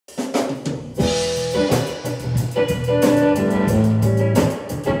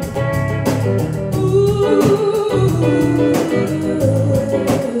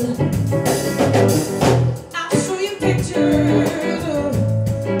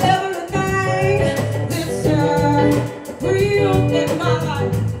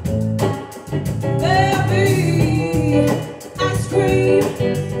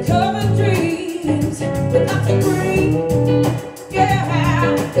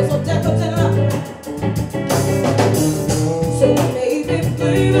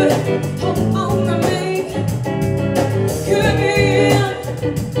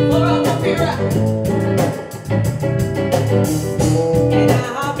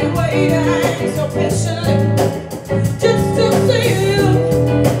waiting so patiently just to see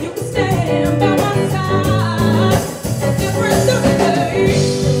you can stand by my side. The difference of the day,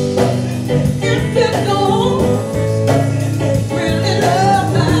 if you don't really love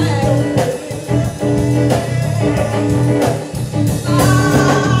me, I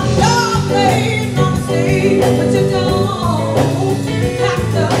made no mistake, but you don't have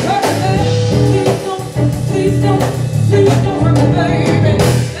to hurt me. Please don't hurt me, baby.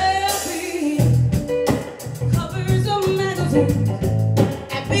 Covers of magazines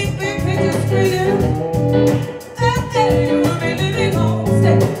and big pictures screening. Hey, you really big on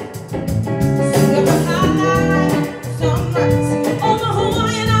stage. Silver highlight, sunrise on the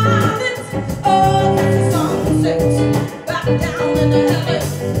Hawaiian Islands. Oh, the sunset back down in the heavens.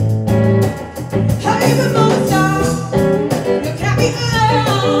 Hey, but mama star, you can't be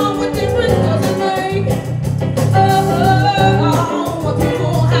out. What difference does it make? Oh, what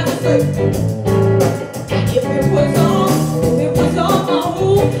people have to say.